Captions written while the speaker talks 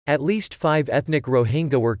At least 5 ethnic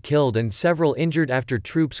Rohingya were killed and several injured after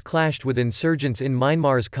troops clashed with insurgents in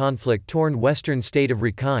Myanmar's conflict-torn western state of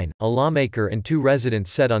Rakhine, a lawmaker and 2 residents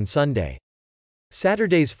said on Sunday.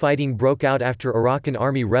 Saturday's fighting broke out after Arakan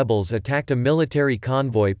army rebels attacked a military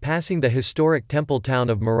convoy passing the historic temple town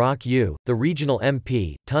of Marak U, the regional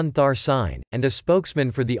MP, Tun Thar Sine, and a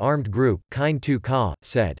spokesman for the armed group, Kine Tu Ka,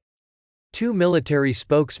 said. 2 military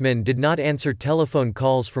spokesmen did not answer telephone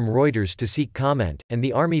calls from Reuters to seek comment, and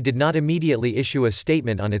the army did not immediately issue a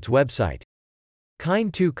statement on its website. Kine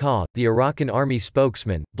Tu Ka, the Arakan army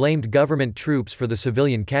spokesman, blamed government troops for the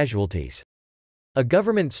civilian casualties. A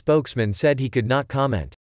government spokesman said he could not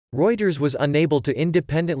comment. Reuters was unable to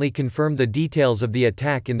independently confirm the details of the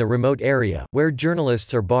attack in the remote area, where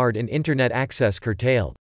journalists are barred and internet access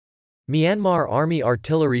curtailed. Myanmar army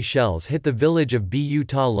artillery shells hit the village of Bu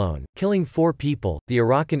Ta Lone, killing 4 people, the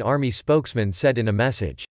Arakan army spokesman said in a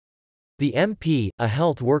message. The MP, a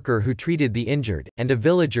health worker who treated the injured, and a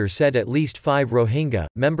villager said at least 5 Rohingya,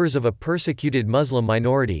 members of a persecuted Muslim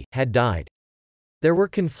minority, had died. There were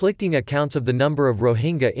conflicting accounts of the number of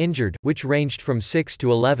Rohingya injured, which ranged from 6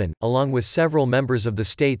 to 11, along with several members of the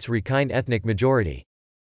state's Rakhine ethnic majority.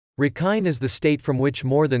 Rakhine is the state from which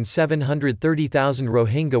more than 730,000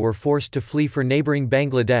 Rohingya were forced to flee for neighboring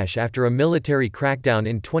Bangladesh after a military crackdown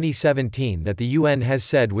in 2017 that the UN has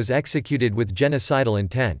said was executed with genocidal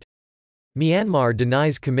intent. Myanmar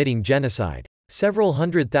denies committing genocide. Several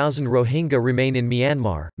 100,000 Rohingya remain in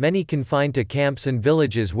Myanmar, many confined to camps and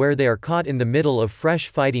villages where they are caught in the middle of fresh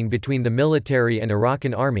fighting between the military and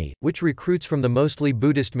Arakan army, which recruits from the mostly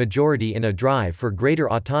Buddhist majority in a drive for greater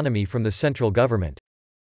autonomy from the central government.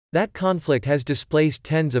 That conflict has displaced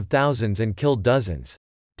tens of thousands and killed dozens.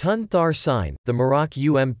 Tun Thar Sine, the Marak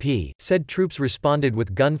UMP, said troops responded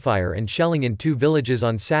with gunfire and shelling in 2 villages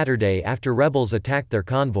on Saturday after rebels attacked their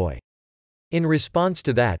convoy. In response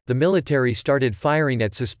to that, the military started firing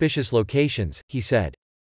at suspicious locations, he said.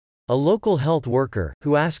 A local health worker,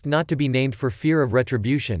 who asked not to be named for fear of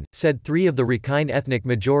retribution, said 3 of the Rakhine ethnic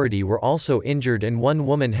majority were also injured and 1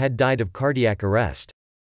 woman had died of cardiac arrest.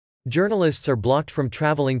 Journalists are blocked from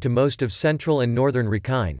traveling to most of central and northern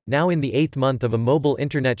Rakhine, now in the 8th month of a mobile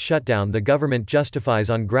internet shutdown the government justifies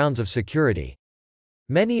on grounds of security.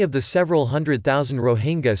 Many of the several 100,000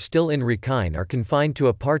 Rohingya still in Rakhine are confined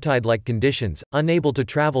to apartheid-like conditions, unable to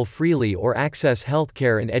travel freely or access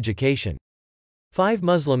healthcare and education. 5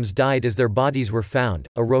 Muslims died as their bodies were found,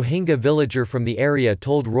 a Rohingya villager from the area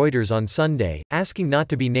told Reuters on Sunday, asking not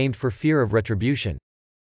to be named for fear of retribution.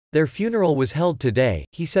 Their funeral was held today,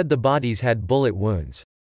 he said the bodies had bullet wounds.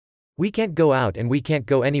 We can't go out and we can't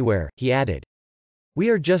go anywhere, he added. We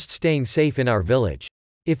are just staying safe in our village.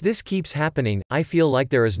 If this keeps happening, I feel like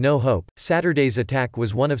there is no hope. Saturday's attack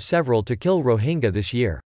was one of several to kill Rohingya this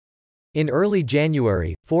year. In early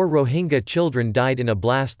January, 4 Rohingya children died in a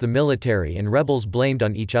blast the military and rebels blamed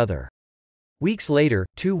on each other. Weeks later,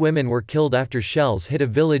 2 women were killed after shells hit a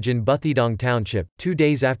village in Buthidong Township, 2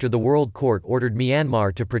 days after the World Court ordered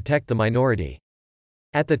Myanmar to protect the minority.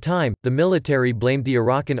 At the time, the military blamed the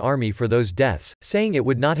Arakan army for those deaths, saying it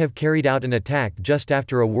would not have carried out an attack just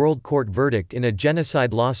after a World Court verdict in a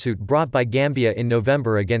genocide lawsuit brought by Gambia in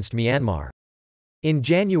November against Myanmar. In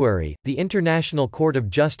January, the International Court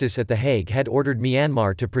of Justice at The Hague had ordered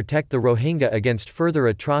Myanmar to protect the Rohingya against further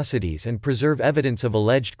atrocities and preserve evidence of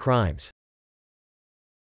alleged crimes.